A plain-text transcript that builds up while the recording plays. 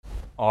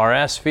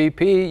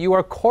RSVP, you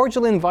are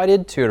cordially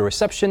invited to the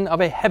reception of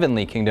a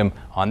heavenly kingdom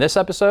on this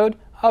episode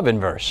of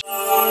Inverse.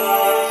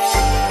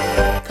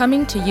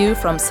 Coming to you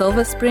from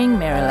Silver Spring,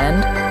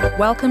 Maryland,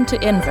 welcome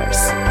to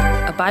Inverse,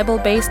 a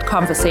Bible-based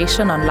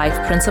conversation on life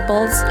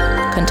principles,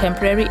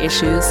 contemporary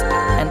issues,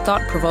 and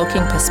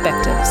thought-provoking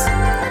perspectives.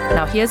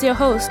 Now here's your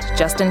host,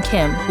 Justin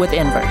Kim, with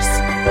Inverse.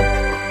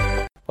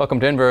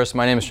 Welcome to Inverse.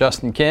 My name is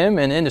Justin Kim,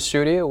 and in the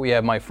studio we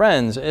have my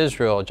friends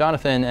Israel,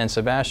 Jonathan, and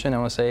Sebastian. I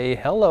want to say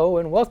hello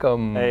and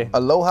welcome. Hey.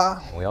 Aloha.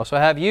 We also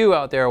have you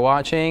out there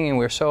watching, and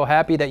we're so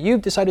happy that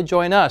you've decided to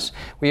join us.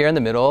 We are in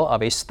the middle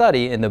of a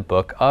study in the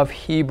book of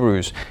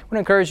Hebrews. I want to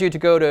encourage you to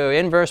go to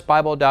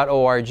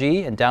inversebible.org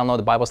and download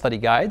the Bible study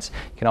guides.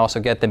 You can also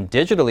get them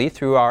digitally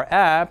through our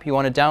app. You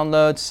want to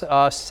download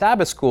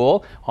Sabbath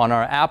School on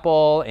our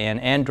Apple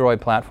and Android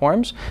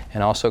platforms,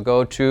 and also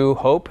go to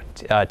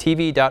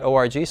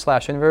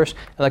hopetv.org/inverse and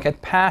look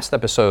at past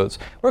episodes.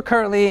 We're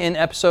currently in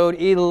episode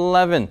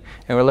 11,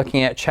 and we're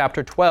looking at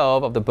chapter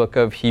 12 of the book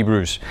of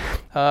Hebrews.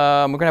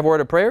 We're going to have a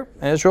word of prayer.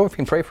 Israel, if you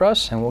can pray for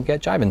us, and we'll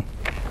get jiving.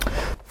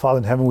 Father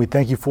in heaven, we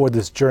thank you for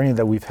this journey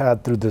that we've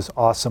had through this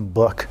awesome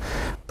book.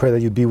 Pray that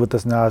you'd be with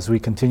us now as we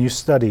continue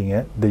studying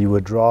it, that you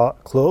would draw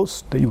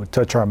close, that you would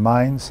touch our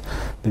minds,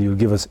 that you would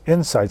give us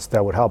insights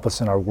that would help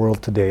us in our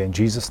world today. In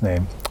Jesus'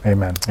 name,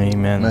 amen.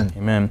 Amen. Amen.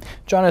 Amen.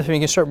 Jonathan, you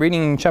can start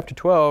reading chapter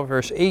 12,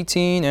 verse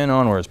 18 and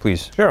onwards,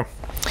 please. Sure.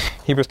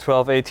 Hebrews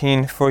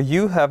 12:18. For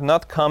you have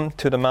not come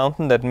to the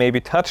mountain that may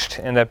be touched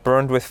and that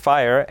burned with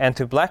fire, and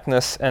to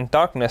blackness and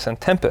darkness and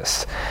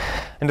tempest,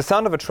 and the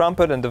sound of a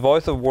trumpet and the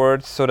voice of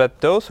words, so that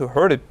those who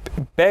heard it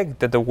begged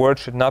that the word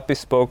should not be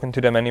spoken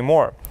to them any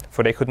more.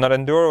 For they could not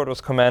endure what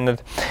was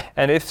commanded.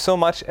 And if so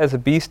much as a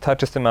beast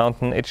touches the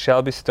mountain, it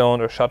shall be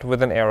stoned or shot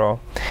with an arrow.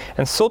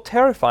 And so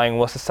terrifying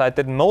was the sight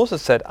that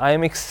Moses said, I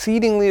am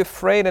exceedingly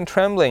afraid and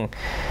trembling.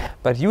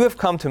 But you have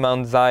come to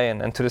Mount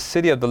Zion and to the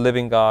city of the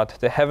living God,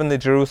 the heavenly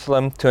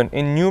Jerusalem, to an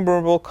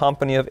innumerable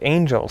company of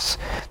angels,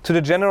 to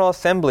the general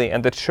assembly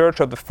and the church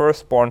of the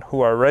firstborn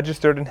who are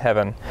registered in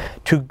heaven,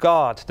 to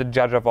God, the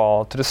judge of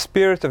all, to the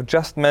spirits of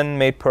just men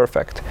made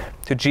perfect,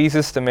 to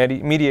Jesus, the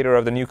mediator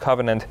of the new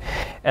covenant,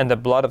 and the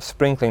blood of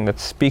sprinkling that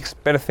speaks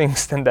better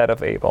things than that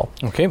of Abel.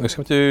 Okay, let's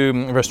go to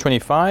verse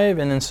 25,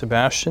 and then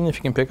Sebastian, if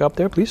you can pick up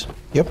there, please.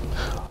 Yep.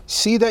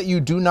 See that you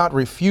do not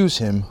refuse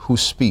him who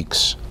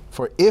speaks.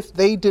 For if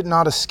they did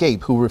not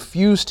escape who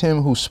refused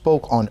him who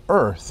spoke on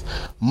earth,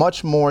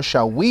 much more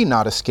shall we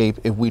not escape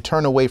if we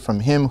turn away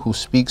from him who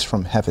speaks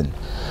from heaven,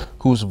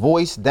 whose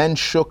voice then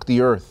shook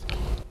the earth.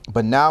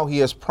 But now he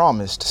has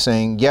promised,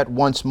 saying, Yet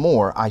once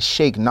more I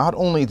shake not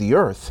only the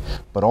earth,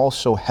 but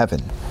also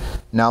heaven.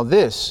 Now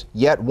this,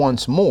 yet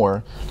once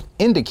more,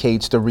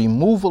 indicates the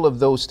removal of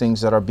those things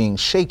that are being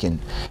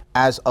shaken,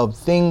 as of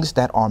things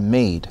that are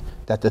made,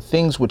 that the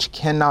things which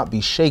cannot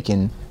be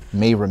shaken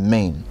may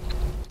remain.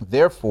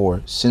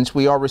 Therefore, since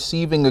we are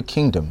receiving a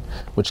kingdom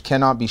which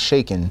cannot be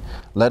shaken,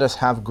 let us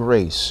have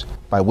grace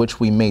by which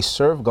we may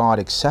serve God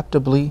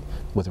acceptably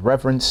with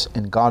reverence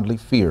and godly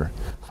fear.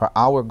 For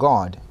our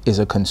God is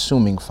a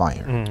consuming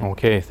fire.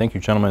 Okay, thank you,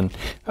 gentlemen.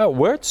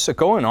 What's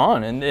going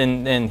on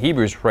in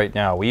Hebrews right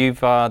now? We've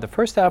the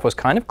first half was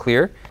kind of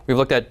clear. We've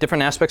looked at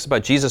different aspects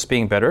about Jesus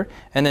being better,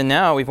 and then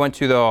now we've went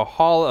to the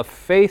Hall of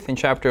Faith in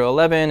chapter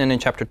 11, and in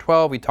chapter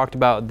 12 we talked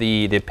about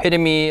the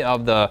epitome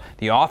of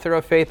the author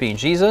of faith being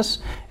Jesus,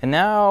 and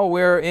now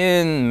we're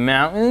in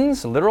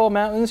mountains, literal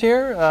mountains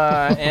here,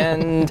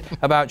 and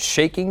about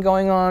shaking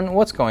going on.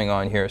 What's going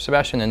on here,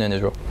 Sebastian, and then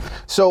Israel?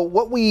 So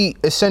what we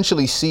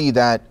essentially see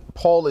that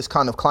Paul is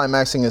kind of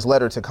climaxing his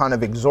letter to kind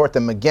of exhort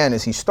them again,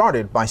 as he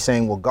started by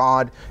saying, well,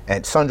 God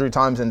at sundry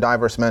times and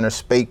diverse manners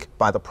spake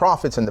by the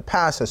prophets in the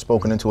past, has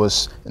spoken unto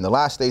us in the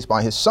last days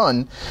by his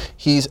son.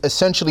 He's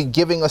essentially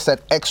giving us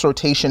that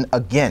exhortation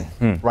again,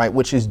 right?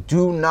 Which is,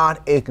 do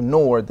not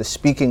ignore the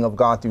speaking of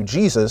God through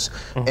Jesus.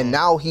 And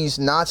now he's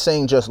not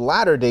saying just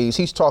latter days,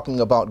 he's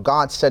talking about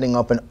God setting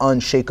up an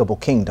unshakable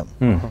kingdom.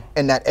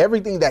 And that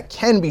everything that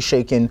can be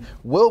shaken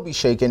will be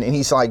shaken. And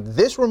he's like,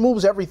 this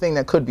removes everything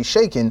that could be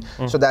shaken,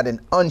 so that an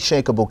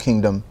unshakable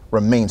kingdom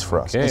remains for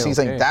us. And so he's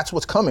saying that's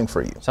what's coming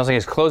for you. Sounds like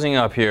he's closing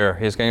up here.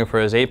 He's going for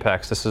his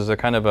apex. This is a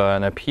kind of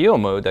an appeal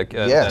mode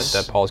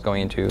that Paul's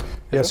going into.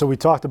 Yeah, so we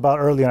talked about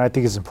earlier, and I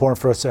think it's important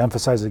for us to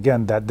emphasize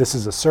again that this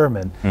is a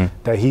sermon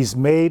that he's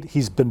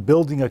been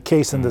building a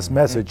case in this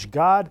message.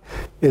 God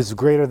is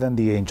greater than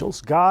the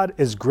angels. God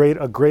is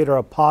a greater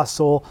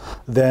apostle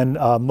than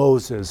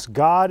Moses.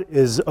 God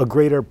is a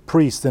greater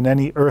priest than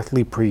any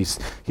earthly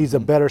priest. He's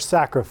a better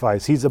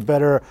sacrifice. He's a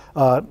better,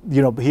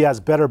 he has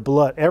better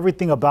blood.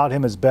 Everything about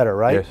him is better,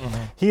 right? Yes.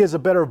 He has a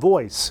better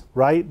voice,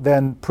 right,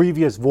 than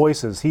previous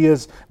voices. He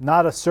is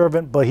not a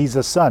servant, but he's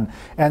a son.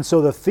 And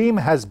so the theme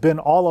has been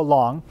all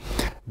along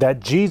that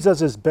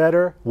Jesus is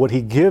better, what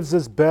he gives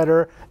is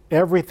better,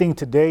 everything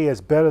today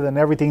is better than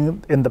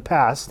everything in the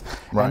past.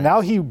 Right. And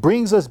now he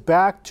brings us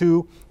back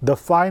to the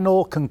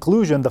final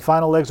conclusion, the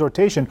final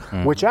exhortation,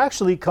 which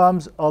actually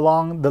comes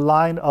along the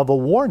line of a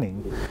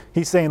warning.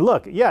 He's saying,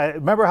 look, yeah,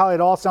 remember how it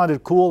all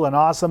sounded cool and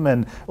awesome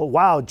and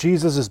wow,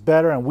 Jesus is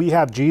better and we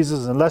have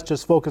Jesus and let's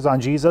just focus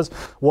on Jesus.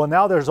 Well,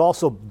 now there's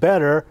also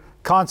better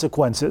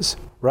consequences,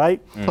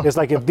 right? It's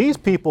like if these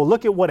people,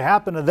 look at what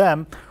happened to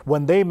them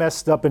when they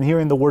messed up in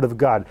hearing the word of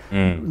God.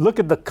 Look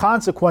at the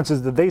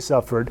consequences that they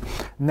suffered.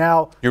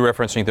 Now, You're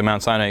referencing the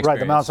Mount Sinai experience.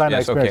 right, the Mount Sinai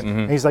Yes, experience.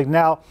 okay. And he's like,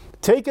 now,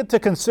 take it to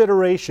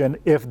consideration,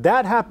 if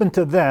that happened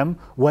to them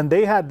when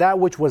they had that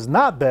which was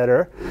not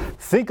better,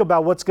 think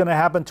about what's going to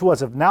happen to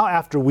us. If now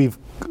after we've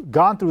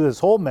gone through this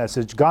whole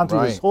message, gone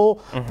through this Right. whole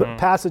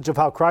passage of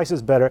how Christ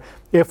is better,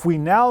 if we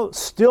now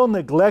still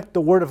neglect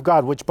the word of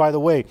God, which by the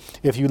way,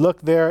 if you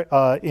look there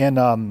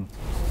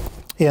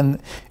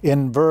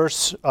in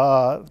verse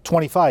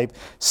 25,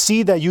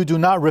 see that you do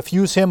not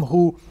refuse him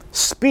who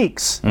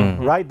speaks,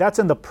 right? That's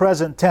in the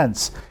present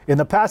tense. In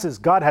the past, is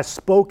God has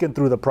spoken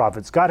through the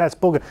prophets. God has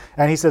spoken.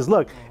 And he says,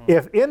 look,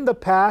 if in the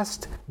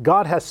past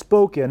God has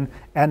spoken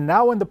and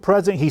now in the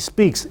present he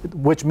speaks,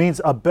 which means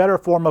a better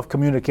form of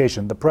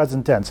communication, the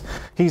present tense.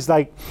 He's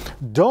like,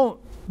 don't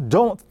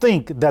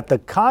think that the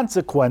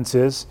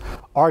consequences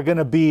are going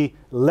to be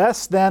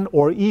less than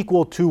or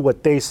equal to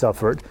what they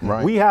suffered.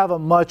 Right. We have a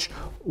much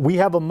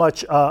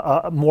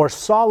more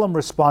solemn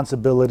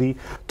responsibility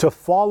to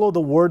follow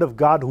the word of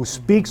God who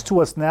speaks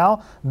to us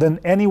now than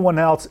anyone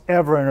else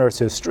ever in Earth's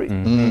history.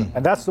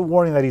 And that's the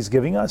warning that he's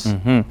giving us.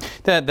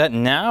 That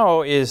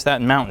now is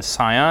that Mount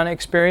Zion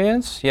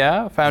experience,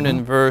 found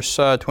in verse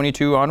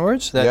 22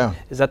 onwards.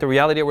 Is that the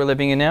reality that we're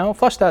living in now?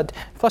 Flush that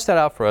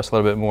out for us a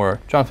little bit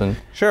more, Jonathan.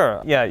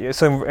 Sure. Yeah.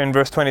 So in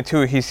verse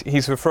 22,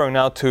 he's referring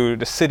now to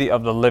the city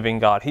of the living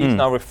God. He's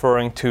now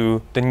referring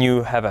to the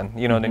new heaven,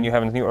 the new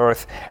heaven, the new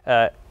earth,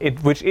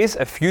 which is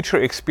a future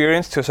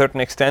experience to a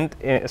certain extent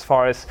as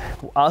far as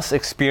us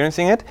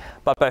experiencing it.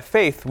 But by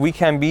faith, we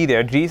can be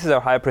there. Jesus,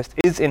 our high priest,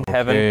 is in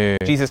heaven.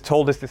 Jesus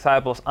told his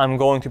disciples, I'm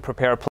going to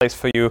prepare a place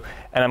for you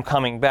and I'm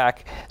coming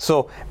back.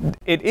 So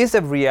it is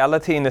a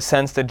reality in the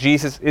sense that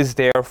Jesus is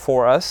there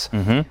for us.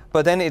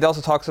 But then it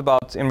also talks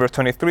about in verse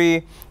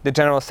 23, the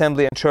general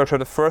assembly and church are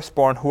the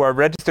firstborn who are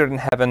registered in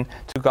heaven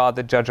to God,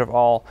 the judge of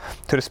all,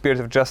 to the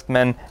spirits of just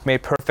men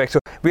made perfect. So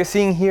we're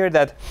seeing here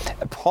that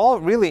Paul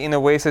really in a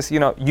way says,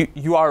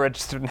 you are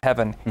registered in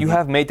heaven. You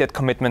have made that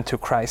commitment to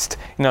Christ.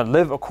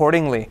 Live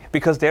accordingly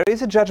because there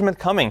is a judgment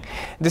coming.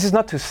 This is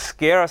not to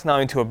scare us now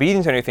into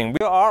obedience or anything.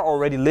 We are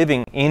already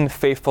living in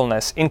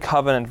faithfulness, in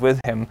covenant with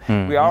him.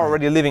 We are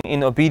already living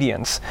in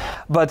obedience.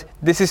 But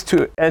this is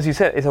to, as you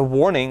said, is a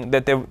warning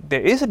that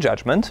there is a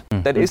judgment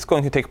that is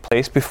going to take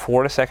place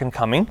before the second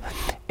coming.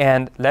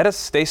 And let us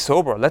stay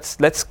sober.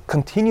 Let's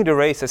continue the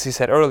race, as he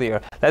said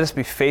earlier. Let us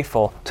be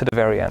faithful to the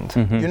very end.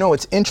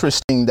 It's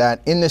interesting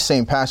that in this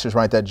same passage,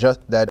 right, that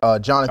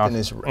Jonathan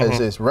is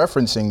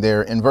referencing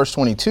there in verse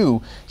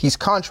 22, he's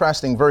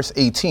contrasting verse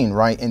 18,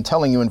 right, and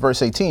telling you in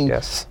verse 18,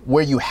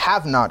 where you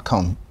have not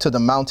come to the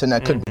mountain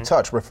that could be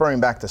touched, referring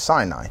back to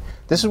Sinai.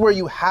 This is where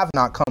you have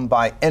not come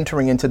by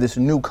entering into this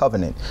new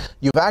covenant.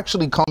 You've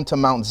actually come to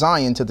Mount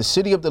Zion, to the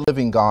city of the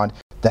living God,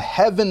 the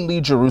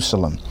heavenly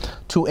Jerusalem,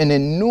 to an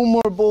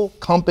innumerable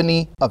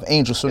company of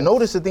angels. So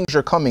notice the things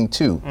you're coming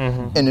to.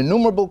 An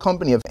innumerable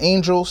company of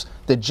angels,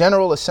 the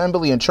general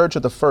assembly and church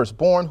of the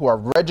firstborn who are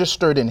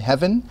registered in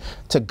heaven,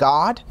 to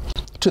God,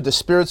 to the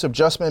spirits of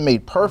just men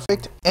made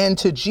perfect, and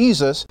to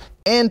Jesus,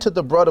 and to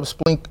the blood of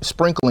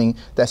sprinkling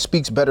that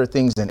speaks better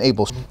things than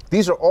Abel's.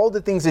 These are all the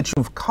things that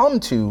you've come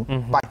to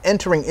by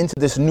entering into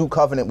this new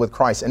covenant with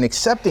Christ and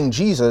accepting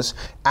Jesus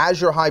as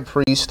your high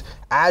priest,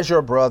 as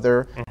your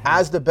brother,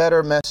 as the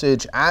better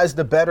message, as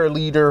the better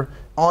leader,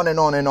 on and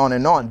on and on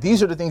and on.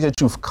 These are the things that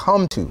you've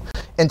come to.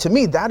 And to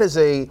me, that is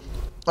a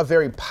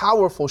very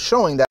powerful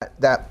showing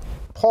that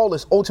Paul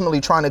is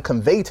ultimately trying to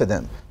convey to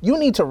them. You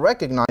need to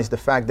recognize the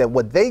fact that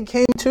what they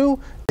came to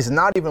is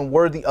not even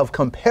worthy of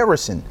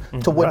comparison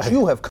to what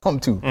you have come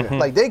to.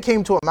 Like they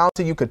came to a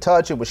mountain you could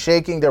touch, it was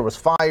shaking, there was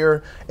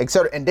fire,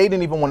 etc., and they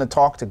didn't even want to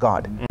talk to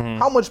God.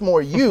 How much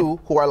more you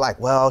who are like,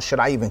 well, should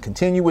I even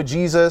continue with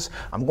Jesus?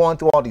 I'm going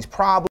through all these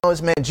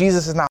problems, man,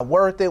 Jesus is not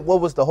worth it.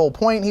 What was the whole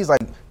point? He's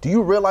like, do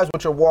you realize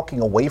what you're walking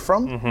away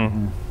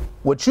from?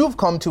 What you've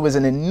come to is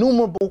an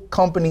innumerable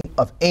company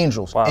of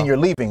angels, and you're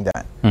leaving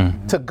that.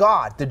 To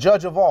God, the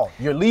judge of all,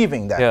 you're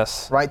leaving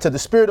that. Right? To the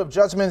spirit of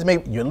judgments,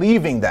 you're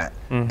leaving that.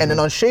 And an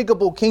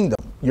unshakable kingdom,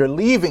 you're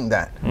leaving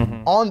that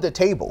on the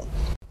table.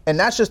 And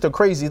that's just a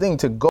crazy thing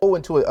to go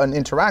into an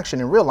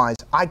interaction and realize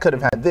I could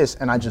have had this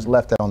and I just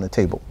left that on the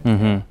table.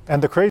 And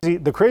the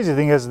crazy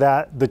thing is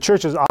that the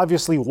church is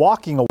obviously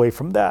walking away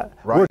from that.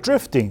 We're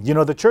drifting.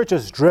 The church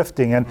is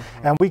drifting, and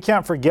we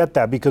can't forget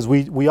that because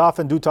we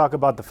often do talk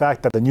about the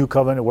fact that the new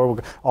covenant, where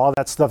all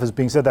that stuff is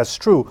being said. That's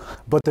true.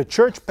 But the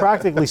church,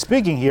 practically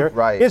speaking here,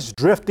 is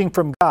drifting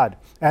from God.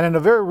 And in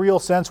a very real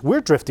sense, we're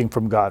drifting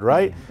from God,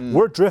 right?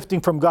 We're drifting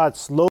from God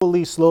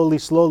slowly.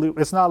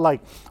 It's not like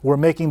we're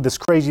making this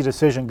crazy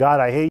decision, God,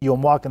 I hate you,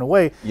 I'm walking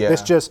away. Yeah.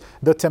 It's just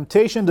the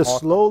temptation to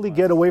slowly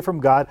get away from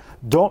God.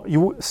 Don't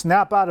you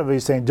snap out of it.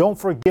 He's saying, don't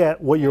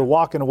forget what you're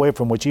walking away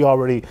from, which he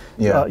already,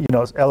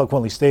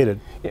 eloquently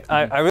stated.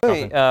 I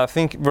really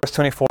think verse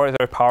 24 is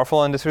very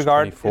powerful in this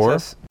regard. It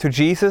says, to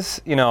Jesus,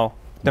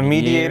 the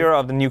mediator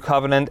of the new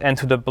covenant, and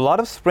to the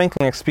blood of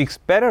sprinkling that speaks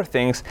better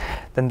things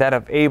than that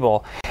of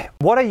Abel.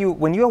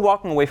 When you are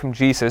walking away from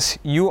Jesus,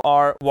 you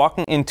are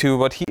walking into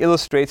what he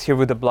illustrates here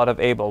with the blood of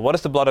Abel. What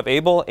is the blood of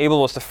Abel?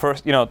 Abel was the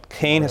first,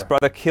 Cain, his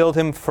brother, killed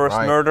him, first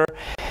murder.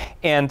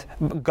 And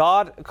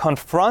God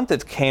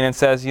confronted Cain and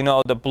says,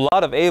 the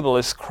blood of Abel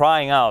is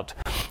crying out.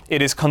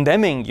 It is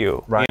condemning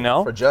you,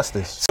 for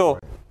justice. So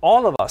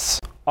all of us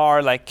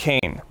are like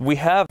Cain. We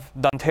have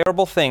done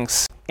terrible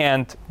things,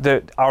 and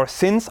our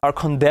sins are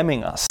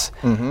condemning us.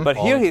 But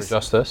here he's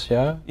justice,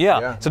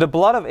 So the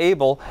blood of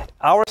Abel,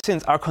 our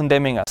sins are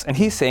condemning us, and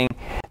he's saying,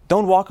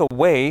 don't walk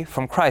away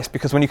from Christ,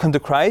 because when you come to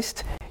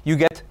Christ, you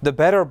get the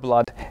better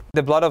blood,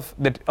 the blood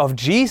of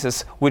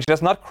Jesus, which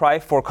does not cry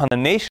for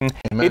condemnation.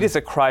 Amen. It is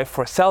a cry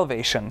for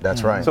salvation.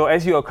 That's right. So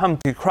as you come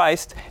to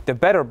Christ, the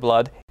better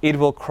blood, it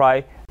will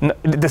cry.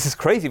 This is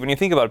crazy when you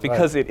think about it,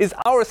 because it is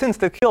our sins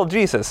that killed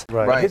Jesus.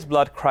 But his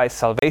blood cries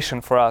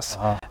salvation for us.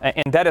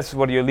 And that is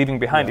what you're leaving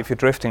behind if you're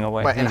drifting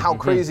away. Right. And how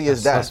crazy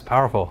is that? That's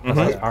powerful.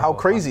 How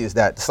crazy is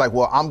that? It's like,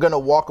 well, I'm going to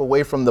walk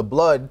away from the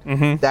blood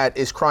that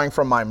is crying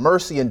for my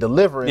mercy and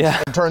deliverance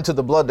and turn to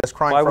the blood that's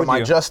crying for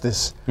my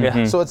justice.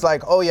 Mm-hmm. So it's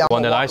like, oh yeah, the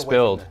one that I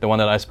spilled. The one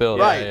that I spilled.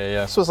 Right.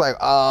 Yeah. So it's like,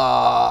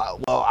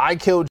 well, I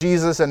killed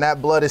Jesus, and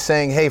that blood is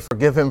saying, hey,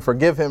 forgive him,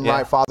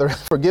 right, Father,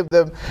 forgive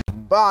them.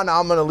 But no,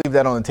 I'm going to leave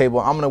that on the table.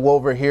 I'm going to go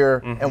over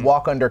here and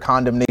walk under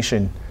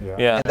condemnation.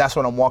 And that's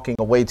what I'm walking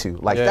away to.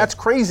 Like, that's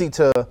crazy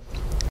to...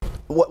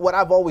 What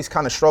I've always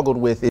kind of struggled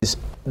with is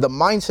the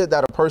mindset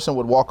that a person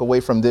would walk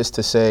away from this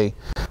to say,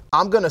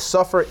 I'm going to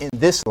suffer in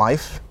this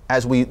life,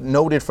 as we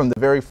noted from the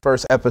very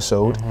first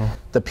episode.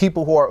 The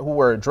people who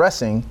we're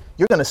addressing,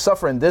 you're going to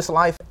suffer in this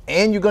life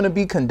and you're going to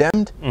be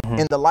condemned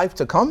in the life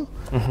to come.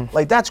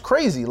 Like, that's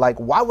crazy. Like,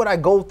 why would I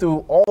go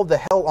through all the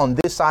hell on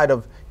this side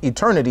of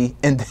eternity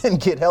and then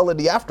get hell in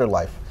the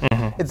afterlife?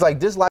 It's like,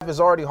 this life is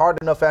already hard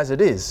enough as it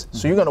is.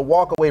 So you're going to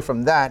walk away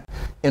from that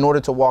in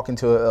order to walk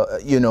into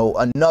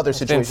another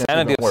situation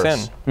that's even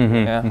worse.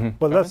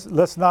 But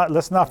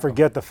let's not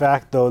forget the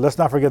fact though.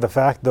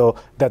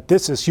 That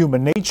this is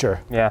human nature.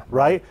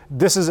 Right.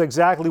 This is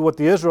exactly what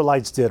the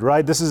Israelites did.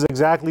 Right. This is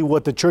exactly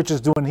what the church is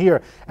doing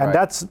here, and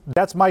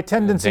that's my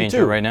tendency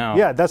too. Right now.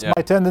 Yeah, that's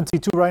my tendency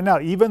too right now.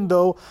 Even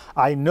though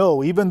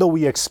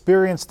we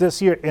experience this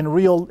here in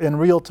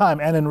real time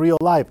and in real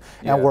life,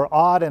 and we're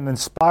awed and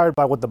inspired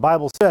by what the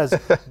Bible says,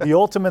 the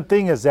ultimate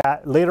thing is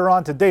that later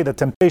on today, the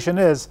temptation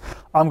is,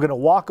 I'm going to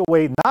walk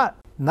away,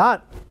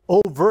 not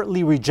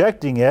overtly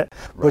rejecting it,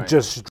 but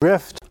just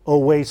drift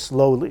away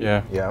slowly.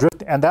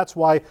 Drift, and that's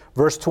why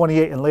verse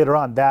 28 and later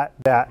on,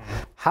 that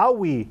how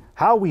we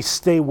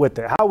stay with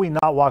it, how we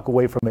not walk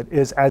away from it,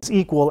 is as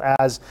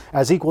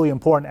equally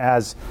important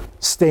as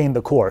staying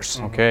the course.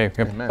 Okay.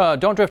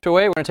 Don't drift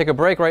away. We're going to take a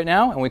break right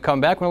now, and when we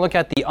come back, we're going to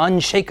look at the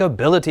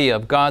unshakability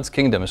of God's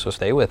kingdom. So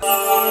stay with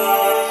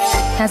us.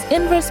 Has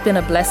Inverse been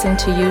a blessing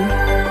to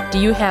you? Do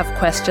you have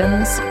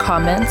questions,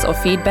 comments, or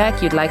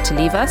feedback you'd like to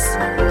leave us?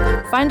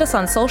 Find us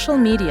on social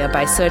media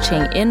by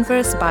searching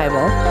Inverse Bible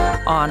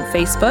on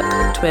Facebook,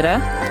 Twitter,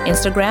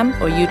 Instagram,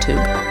 or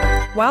YouTube.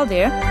 While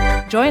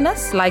there, join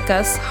us, like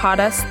us, heart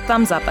us,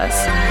 thumbs up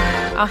us.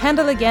 Our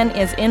handle again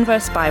is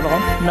Inverse Bible,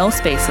 no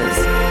spaces.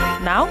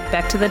 Now,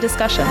 back to the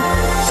discussion.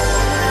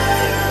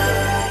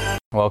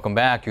 Welcome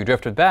back. You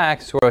drifted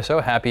back, so we're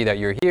so happy that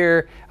you're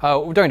here.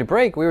 During the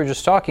break, we were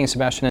just talking,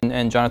 Sebastian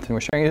and Jonathan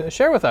were sharing.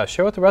 Share with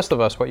the rest of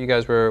us what you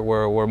guys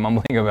were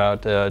mumbling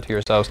about to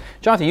yourselves.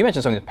 Jonathan, you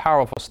mentioned some of the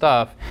powerful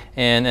stuff,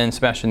 and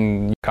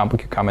Sebastian, you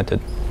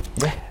commented.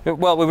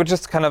 Well, we were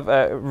just kind of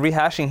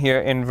rehashing here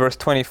in verse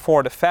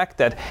 24 the fact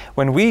that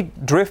when we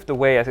drift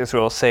away, as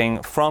Israel is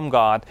saying, from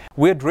God,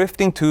 we're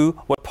drifting to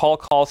what Paul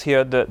calls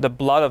here the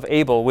blood of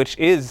Abel, which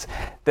is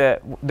the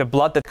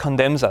blood that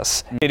condemns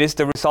us. It is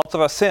the result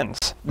of our sins,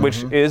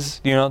 which is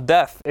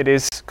death. It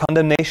is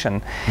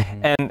condemnation.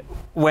 And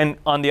when,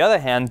 on the other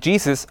hand,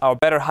 Jesus, our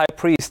better high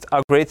priest,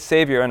 our great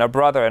Savior and our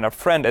brother and our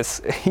friend, as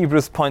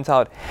Hebrews points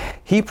out,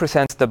 he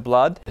presents the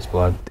blood,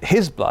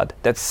 his blood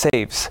that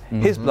saves,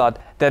 his blood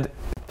that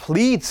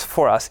pleads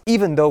for us,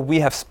 even though we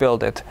have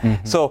spilled it.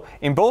 So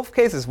in both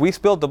cases, we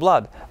spilled the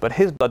blood, but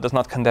his blood does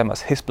not condemn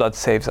us. His blood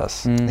saves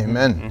us.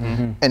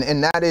 Amen.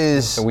 And that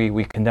is... So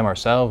we condemn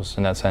ourselves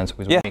in that sense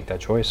because we make that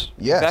choice.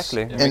 Yes.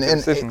 Exactly.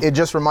 And it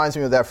just reminds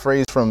me of that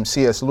phrase from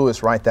C.S.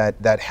 Lewis, right?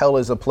 That hell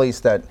is a place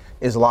that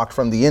is locked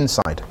from the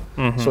inside.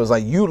 So it's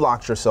like you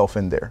locked yourself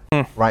in there,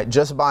 right?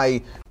 Just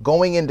by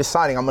going and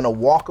deciding, I'm going to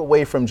walk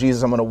away from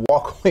Jesus, I'm going to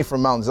walk away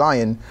from Mount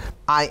Zion,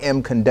 I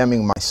am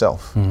condemning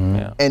myself.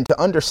 And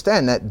to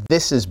understand that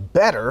this is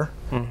better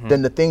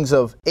than the things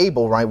of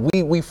Abel, right?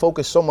 We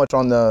focus so much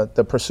on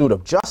the pursuit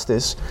of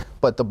justice,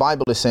 but the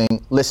Bible is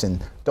saying,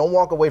 listen, don't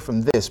walk away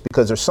from this,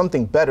 because there's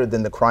something better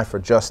than the cry for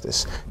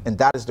justice, and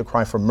that is the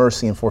cry for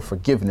mercy and for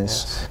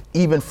forgiveness,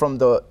 even from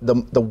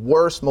the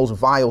worst, most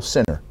vile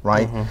sinner,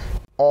 right?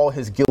 All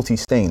his guilty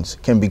stains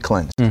can be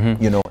cleansed.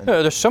 You know.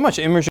 There's so much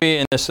imagery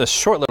in this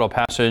short little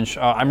passage.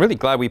 I'm really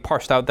glad we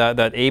parsed out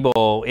that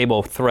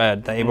Abel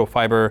thread, the Abel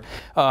fiber.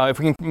 If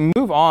we can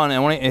move on,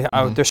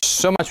 and there's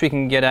so much we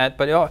can get at,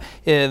 but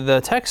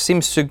the text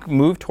seems to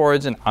move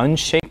towards an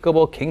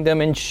unshakable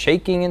kingdom and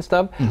shaking and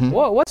stuff.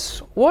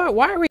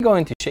 Why are we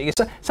going to shake?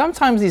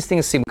 Sometimes these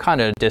things seem kind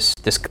of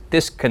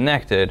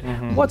disconnected.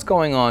 What's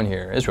going on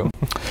here, Israel?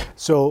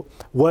 So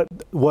what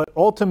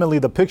ultimately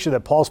the picture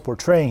that Paul's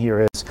portraying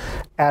here is,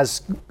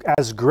 as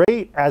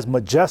great, as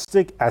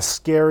majestic, as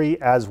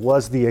scary as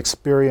was the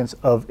experience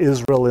of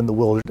Israel in the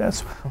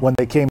wilderness when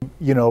they came,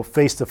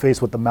 face to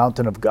face with the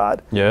mountain of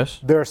God. Yes.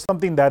 There's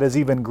something that is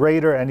even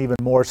greater and even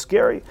more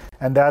scary,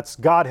 and that's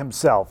God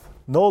himself.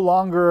 No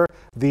longer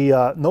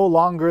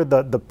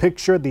the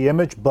picture, the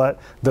image, but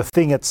the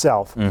thing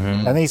itself.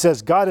 And he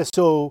says God is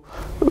so,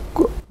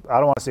 I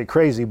don't want to say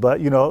crazy,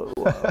 but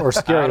or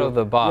scary. Out of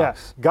the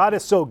box. Yeah. God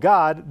is so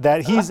God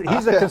that he's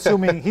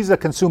a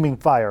consuming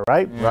fire,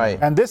 right? Right.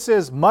 And this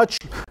is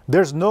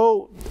there's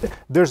no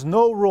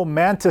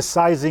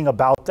romanticizing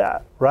about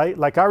that, right?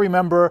 Like I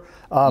remember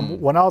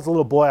when I was a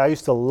little boy, I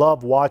used to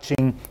love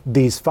watching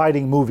these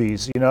fighting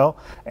movies,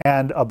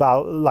 and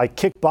about like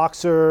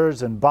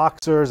kickboxers and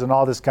boxers and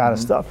all this kind of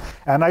stuff.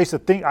 And I used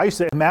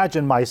to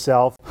imagine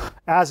myself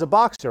as a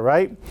boxer,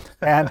 right?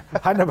 And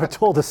I never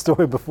told this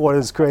story before.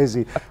 It's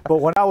crazy. But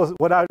when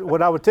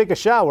I would take a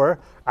shower,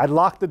 I'd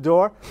lock the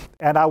door,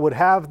 and I would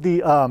have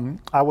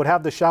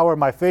the shower in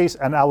my face,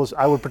 and I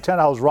would pretend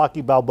I was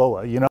Rocky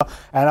Balboa, and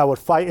I would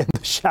fight in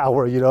the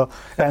shower,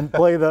 and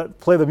play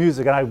the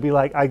music, and I'd be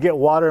like, I get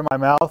water in my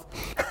mouth,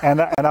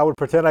 and I would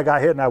pretend I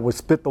got hit, and I would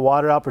spit the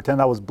water out,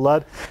 pretend I was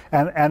blood,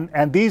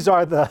 and these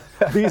are the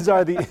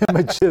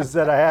images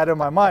that I had in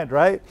my mind,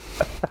 right?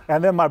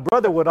 And then my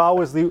brother would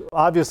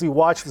obviously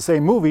watch the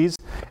same movies,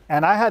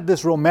 and I had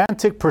this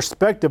romantic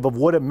perspective of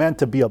what it meant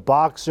to be a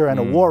boxer and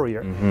a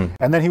warrior,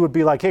 and then he would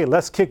be like, hey,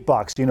 let's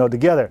kickbox,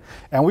 together.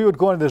 And we would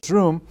go into this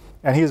room,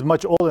 and he was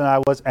much older than I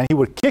was, and he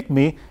would kick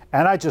me,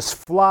 and I just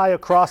fly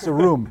across the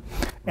room.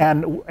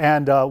 And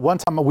one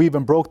time we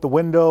even broke the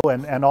window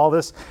and all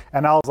this,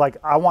 and I was like,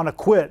 I want to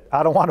quit.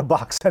 I don't want to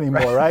box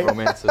anymore, right?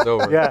 Romance is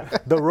over. Yeah,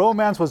 the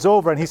romance was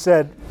over, and he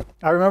said,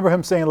 I remember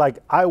him saying, like,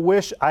 I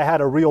wish I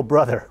had a real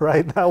brother,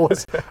 right? That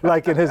was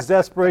like in his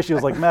desperation, he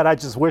was like, man, I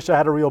just wish I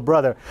had a real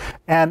brother.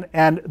 And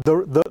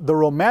the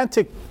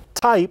romantic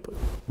type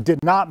did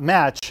not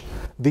match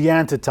the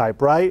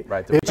antitype, right?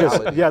 Right.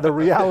 The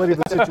reality of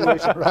the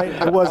situation, right?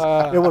 It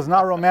was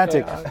not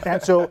romantic.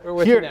 And so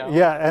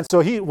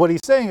what he's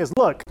saying is,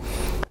 look,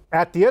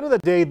 at the end of the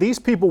day, these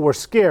people were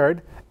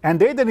scared, and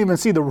they didn't even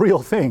see the real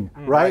thing,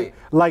 right?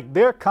 Like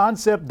their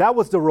concept, that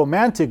was the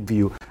romantic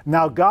view.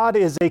 Now God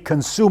is a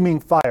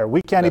consuming fire.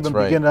 We can't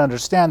begin to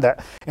understand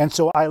that. And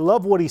so I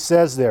love what he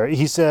says there.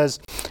 He says,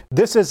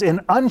 this is an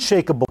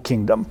unshakable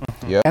kingdom.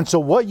 Yeah. And so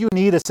what you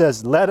need, it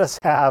says, let us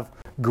have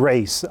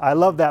grace. I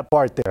love that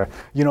part there.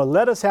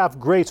 Let us have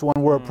grace when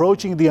we're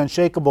approaching the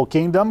unshakable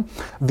kingdom.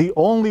 The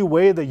only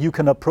way that you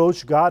can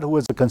approach God, who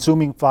is a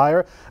consuming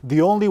fire, the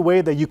only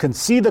way that you can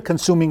see the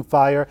consuming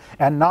fire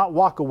and not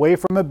walk away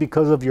from it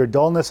because of your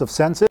dullness of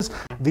senses,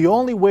 the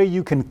only way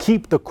you can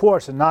keep the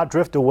course and not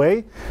drift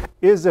away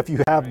is if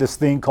you have this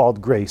thing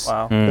called grace,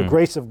 the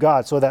grace of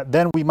God, so that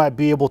then we might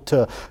be able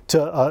to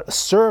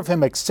serve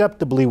him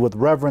acceptably with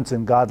reverence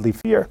and godly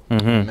fear.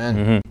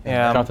 Amen.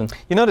 Yeah.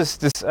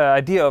 This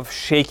idea of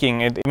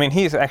shaking.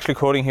 He's actually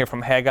quoting here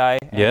from Haggai.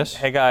 Yes.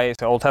 Haggai is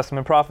an Old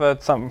Testament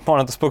prophet, one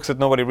of those books that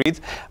nobody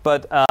reads.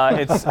 But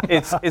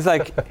it's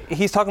like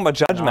he's talking about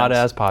judgment. Not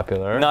as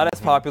popular.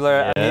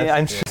 Yes.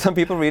 I'm sure some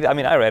people read it.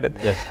 I read it.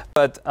 Yes.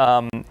 But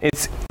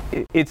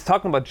it's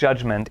talking about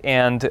judgment,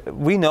 and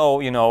we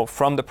know,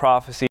 from the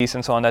prophecies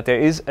and so on, that there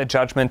is a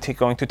judgment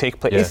going to take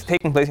place. Yes. It's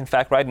taking place, in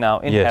fact, right now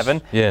in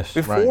heaven. Yes.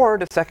 Before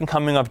the second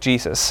coming of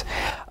Jesus.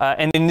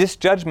 And in this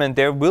judgment,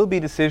 there will be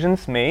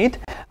decisions made.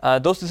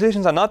 Those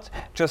decisions are not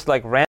just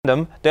like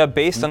random. They're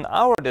based on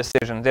our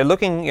decisions. They're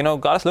looking,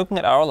 God is looking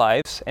at our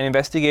lives and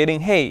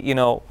investigating, hey,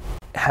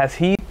 has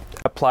he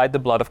applied the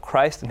blood of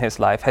Christ in his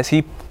life? Is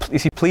he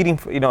pleading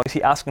for, is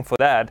he asking for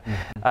that?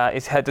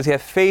 Does he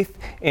have faith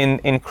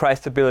in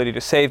Christ's ability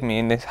to save me,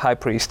 in this high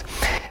priest?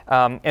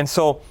 And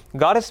so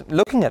God is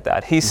looking at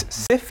that. He's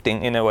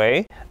sifting, in a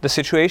way, the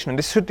situation.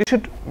 This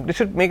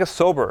should make us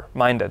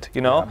sober-minded,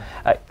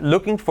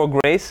 looking for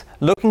grace,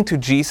 looking to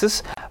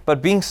Jesus,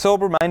 but being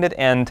sober-minded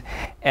and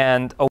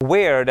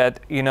aware that,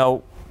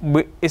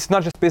 it's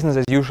not just business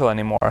as usual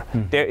anymore.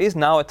 There is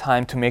now a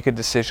time to make a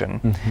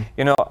decision.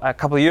 A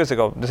couple of years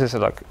ago, this is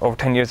like over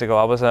 10 years ago,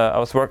 I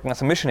was working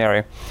as a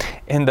missionary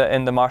in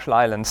the Marshall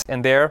Islands,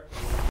 and there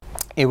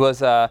it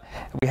was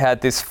we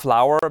had these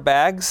flour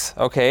bags,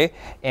 okay,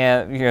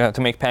 and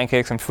to make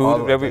pancakes and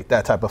food. Like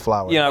that type of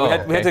flour. We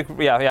had to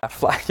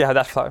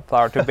that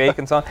flour to bake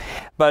and so on.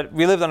 But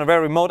we lived on a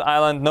very remote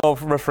island, no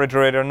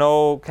refrigerator,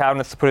 no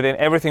cabinets to put it in.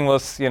 Everything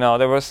was,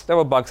 there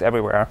were bugs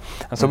everywhere,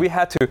 and so we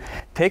had to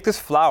take this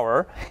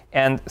flour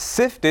and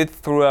sift it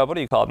through what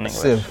do you call it in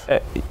English?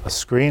 Sieve. A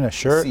screen, a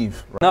shirt.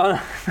 Sieve, right?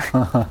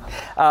 No.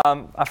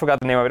 I forgot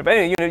the name of it. But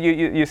anyway,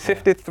 you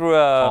sift it through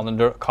a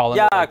colander.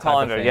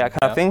 Colander, kind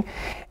of thing.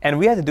 And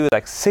we had to do it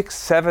like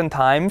 6-7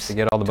 times to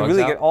get all the bugs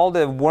really out? get all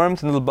the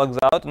worms and little bugs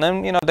out. And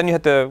then then you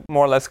had to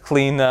more or less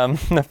clean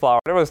the flour.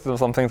 There was still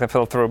some things that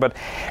fell through, but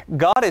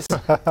God is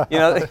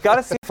God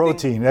is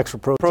Protein, extra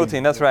protein.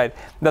 Protein, that's right.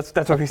 That's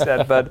what we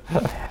said. But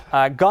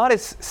God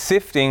is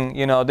sifting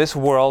this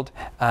world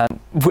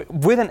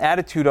with an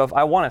attitude of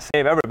I want to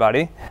save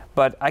everybody,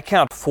 but I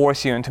cannot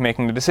force you into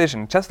making the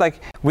decision. Just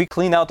like we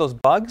clean out those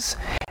bugs.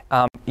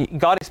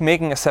 God is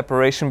making a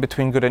separation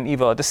between good and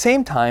evil. At the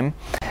same time,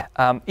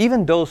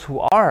 even those who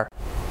are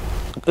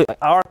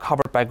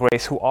covered by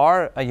grace, who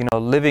are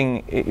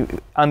living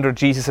under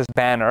Jesus'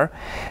 banner,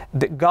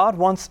 God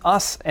wants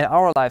us in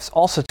our lives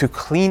also to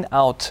clean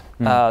out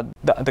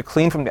the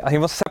clean from the. He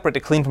wants to separate the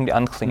clean from the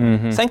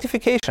unclean.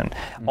 Sanctification,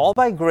 all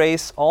by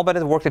grace, all by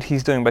the work that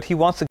He's doing. But He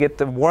wants to get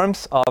the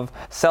worms of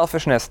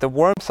selfishness, the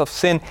worms of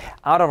sin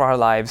out of our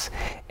lives.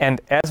 And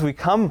as we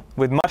come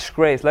with much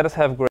grace, let us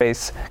have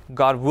grace.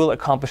 God will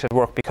accomplish that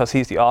work because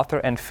He's the author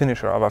and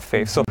finisher of our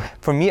faith. So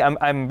for me,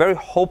 I'm very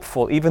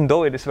hopeful, even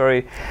though it is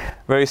very,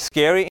 very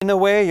scary in a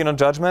way,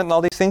 judgment and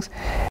all these things.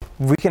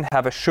 We can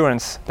have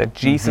assurance that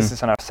Jesus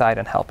is on our side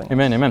and helping us.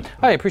 Amen, amen.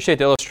 I appreciate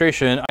the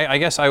illustration. I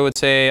guess I would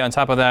say on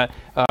top of that,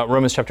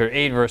 Romans chapter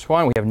 8, verse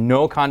 1, we have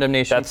no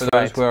condemnation for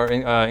those who are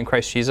in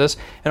Christ Jesus.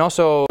 And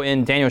also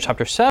in Daniel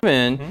chapter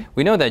 7,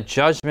 we know that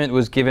judgment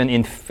was given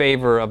in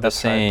favor of the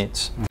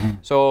saints.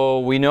 So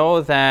we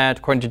know that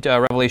according to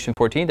Revelation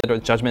 14,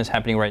 that judgment is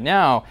happening right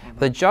now.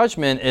 The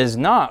judgment is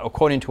not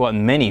according to what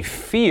many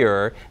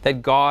fear,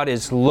 that God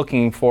is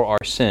looking for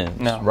our sins.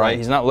 No. Right?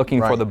 He's not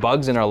looking for the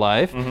bugs in our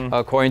life.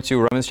 According to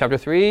Romans chapter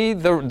 3,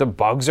 the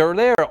bugs are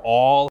there.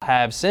 All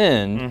have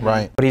sinned.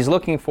 Right. But He's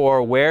looking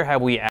for where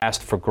have we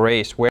asked for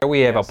grace, where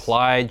we have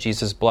applied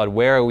Jesus' blood,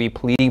 where are we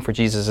pleading for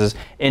Jesus'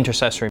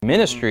 intercessory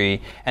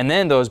ministry, and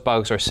then those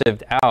bugs are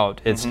sieved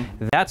out. It's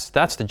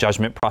that's the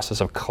judgment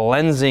process of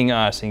cleansing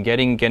us and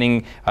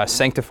getting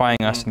sanctifying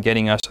us and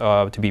getting us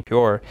to be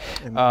pure.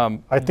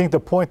 I think the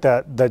point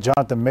that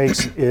Jonathan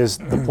makes is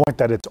the point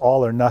that it's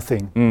all or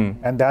nothing,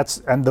 and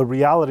the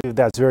reality of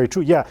that's very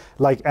true. Yeah,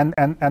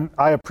 and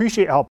I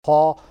appreciate how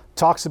Paul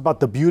talks about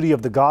the beauty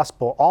of the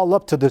gospel all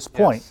up to this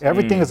point. Yes.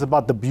 Everything is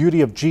about the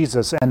beauty of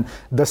Jesus and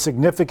the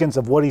significance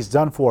of what He's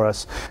done for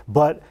us.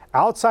 But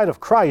outside of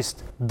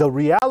Christ, the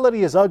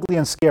reality is ugly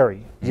and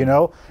scary,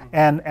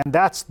 and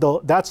that's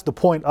the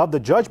point of the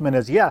judgment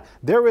is,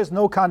 there is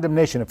no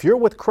condemnation. If you're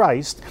with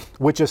Christ,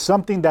 which is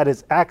something that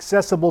is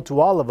accessible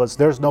to all of us,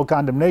 there's no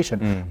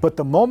condemnation. But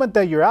the moment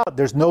that you're out,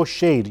 there's no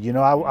shade.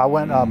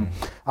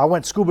 I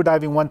went scuba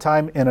diving one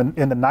time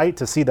in the night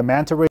to see the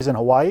manta rays in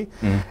Hawaii,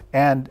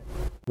 and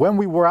when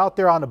we were out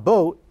there on the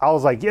boat, I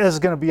was like, this is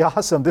going to be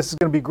awesome. This is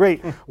going to be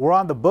great. We're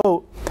on the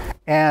boat,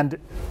 and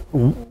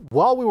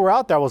while we were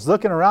out there, I was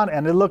looking around,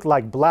 and it looked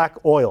like black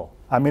oil.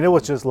 I mean, it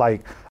was just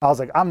like, I was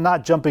like, I'm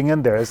not jumping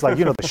in there. It's like,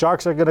 the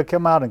sharks are going to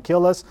come out and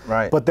kill us.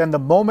 Right. But then the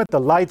moment the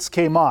lights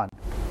came on,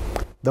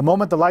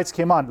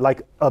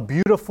 like a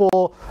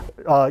beautiful,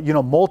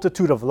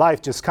 multitude of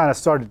life just kind of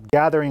started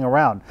gathering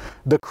around.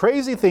 The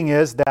crazy thing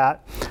is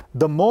that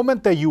the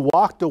moment that you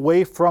walked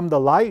away from the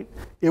light,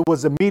 it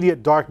was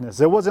immediate darkness.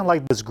 It wasn't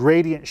like this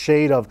gradient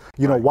shade of,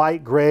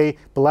 white, gray,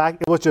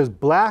 black. It was just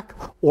black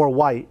or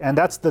white. And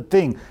that's the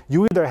thing.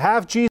 You either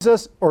have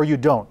Jesus or you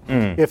don't.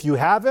 If you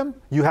have Him,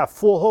 you have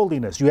full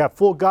holiness. You have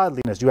full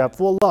godliness. You have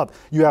full love.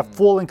 You have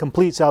full and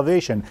complete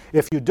salvation.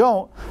 If you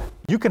don't,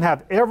 you can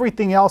have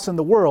everything else in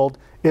the world.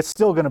 It's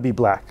still going to be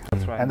black.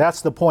 That's right. And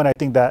that's the point I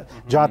think that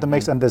Jonathan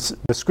makes and the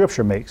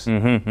scripture makes.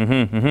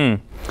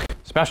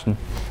 Sebastian.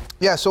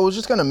 Yeah, so I was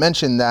just going to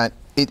mention that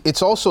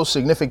it's also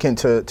significant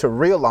to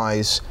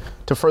realize,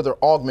 to further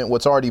augment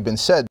what's already been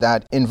said,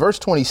 that in verse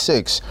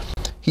 26,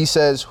 he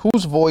says,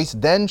 whose voice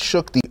then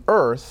shook the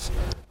earth,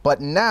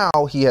 but now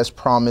He has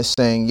promised,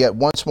 saying, yet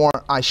once more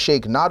I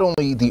shake not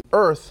only the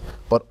earth,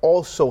 but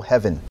also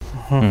heaven.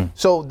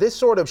 So this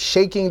sort of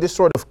shaking, this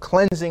sort of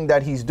cleansing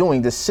that He's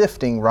doing, the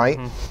sifting, right,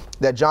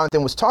 that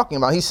Jonathan was talking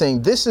about, he's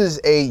saying this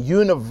is a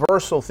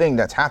universal thing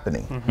that's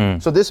happening.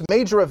 So this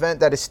major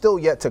event that is still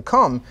yet to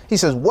come, he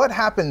says, what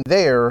happened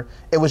there,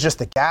 it was just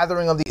the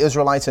gathering of the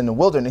Israelites in the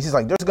wilderness. He's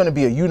like, there's going to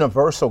be a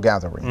universal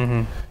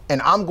gathering.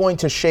 And I'm going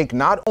to shake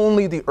not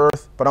only the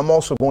earth, but I'm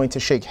also going to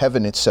shake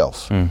heaven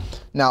itself.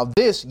 Now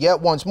this, yet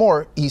once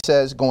more, he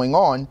says, going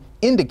on,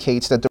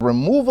 indicates that the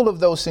removal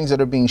of those things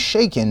that are being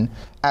shaken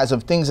as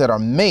of things that are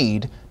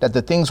made, that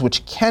the things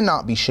which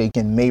cannot be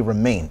shaken may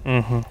remain.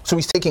 So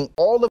He's taking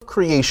all of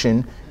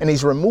creation and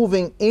He's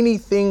removing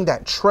anything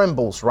that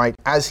trembles, right,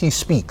 as He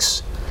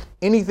speaks.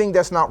 anything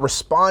that's not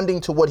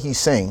responding to what he's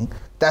saying,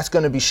 that's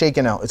going to be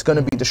shaken out. It's going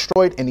to be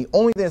destroyed. And the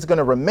only thing that's going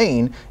to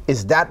remain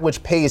is that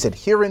which pays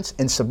adherence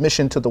and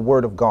submission to the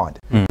word of God.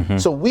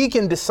 So we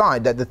can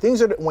decide that the things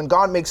that when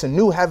God makes a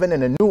new heaven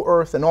and a new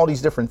earth and all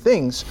these different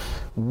things,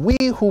 we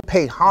who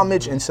pay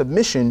homage and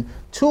submission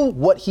to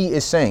what he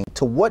is saying,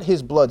 to what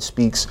his blood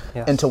speaks,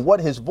 and to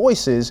what his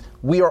voice is,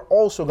 we are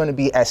also going to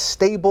be as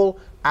stable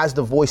as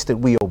the voice that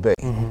we obey.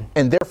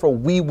 And therefore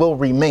we will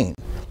remain,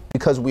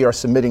 because we are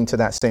submitting to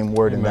that same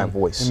word and that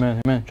voice. Amen.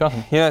 Amen.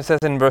 Jonathan. It says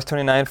in verse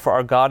 29, for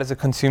our God is a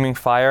consuming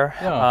fire.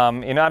 Yeah.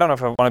 I don't know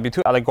if I want to be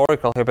too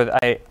allegorical here,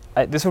 but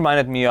this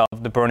reminded me of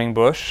the burning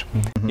bush.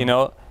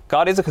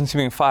 God is a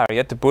consuming fire,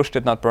 yet the bush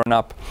did not burn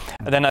up.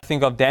 And then I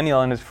think of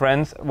Daniel and his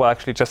friends, well,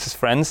 actually just his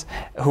friends,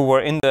 who were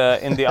in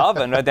the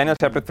oven, right? Daniel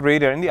chapter 3,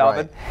 they're in the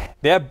oven.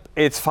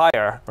 It's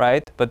fire,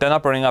 right? But they're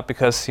not burning up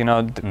because,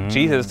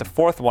 Jesus, the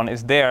fourth one,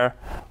 is there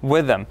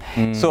with them.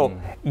 So,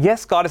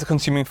 yes, God is a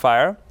consuming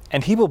fire,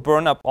 and he will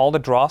burn up all the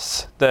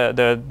dross,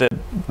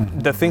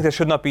 the things that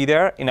should not be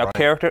there in our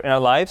character, in our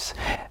lives.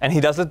 And he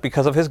does it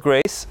because of his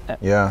grace.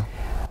 Yeah.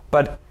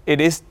 But it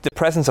is the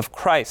presence of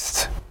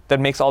Christ that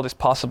makes all this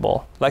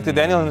possible. Like the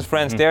Daniel and his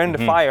friends, they're in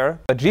the fire,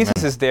 but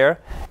Jesus is there,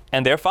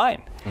 and they're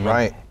fine.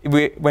 Right.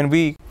 When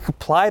we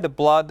apply the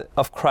blood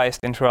of Christ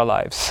into our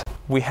lives,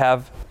 we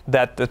have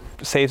that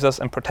saves us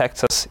and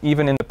protects us,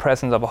 even in the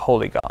presence of a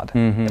holy God,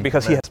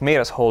 because he has made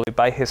us holy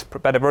by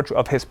the virtue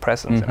of his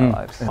presence in our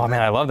lives. Oh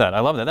man, I love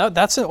that.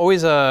 That's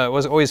always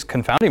was always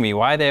confounding me.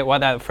 Why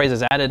that phrase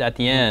is added at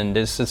the end?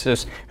 It's just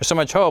there's so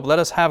much hope. Let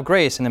us have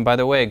grace, and then by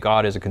the way,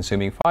 God is a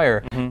consuming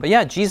fire. But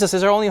yeah, Jesus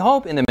is our only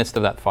hope in the midst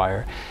of that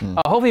fire.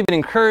 Hopefully, you've been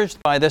encouraged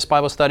by this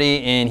Bible study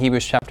in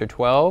Hebrews chapter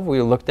 12.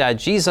 We looked at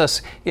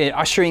Jesus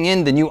ushering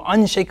in the new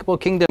unshakable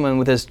kingdom, and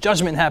with his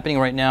judgment happening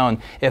right now. And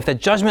if the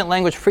judgment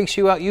language freaks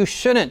you out, you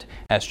shouldn't.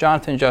 As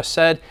Jonathan just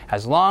said,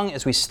 as long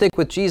as we stick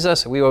with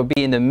Jesus, we will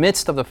be in the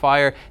midst of the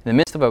fire, in the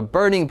midst of a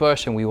burning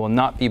bush, and we will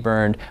not be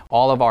burned.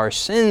 All of our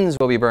sins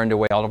will be burned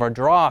away. All of our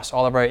dross,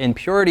 all of our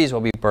impurities will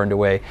be burned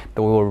away.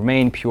 But we will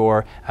remain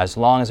pure as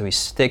long as we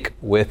stick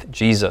with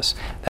Jesus.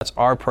 That's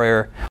our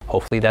prayer.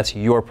 Hopefully that's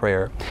your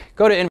prayer.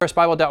 Go to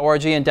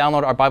inversebible.org and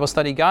download our Bible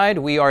study guide.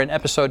 We are in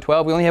episode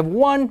 12. We only have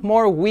one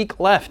more week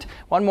left,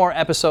 one more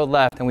episode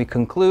left, and we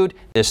conclude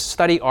this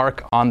study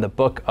arc on the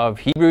book of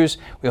Hebrews.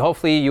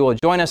 Hopefully you will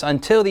join us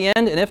until the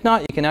end, and if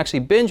not, you can actually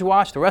binge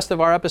watch the rest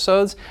of our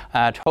episodes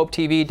at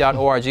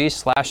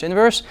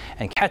hopetv.org/inverse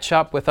and catch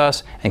up with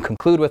us and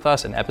conclude with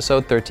us in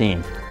episode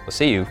 13. We'll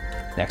see you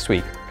next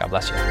week. God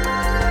bless you.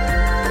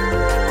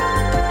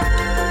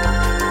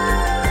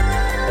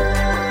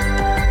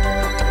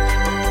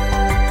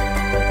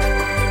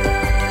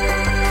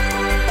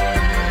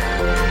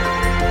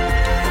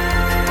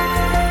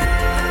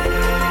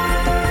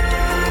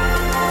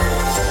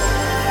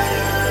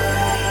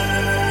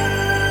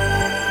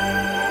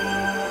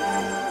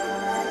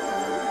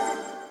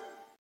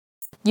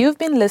 You've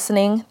been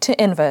listening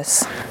to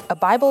Inverse, a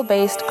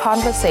Bible-based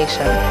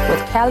conversation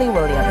with Callie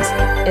Williams,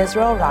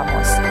 Israel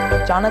Ramos,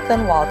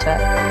 Jonathan Walter,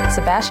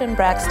 Sebastian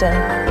Braxton,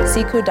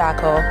 Siku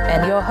Dako,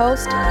 and your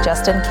host,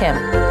 Justin Kim.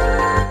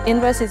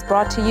 Inverse is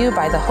brought to you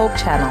by the Hope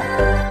Channel,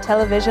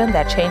 television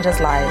that changes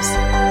lives.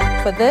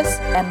 For this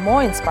and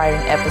more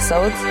inspiring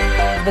episodes,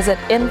 visit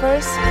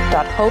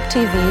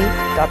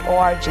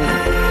inverse.hopetv.org.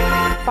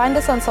 Find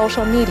us on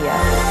social media,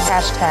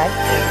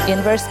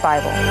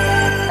 #InverseBible.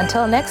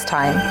 Until next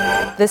time,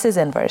 this is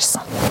Inverse.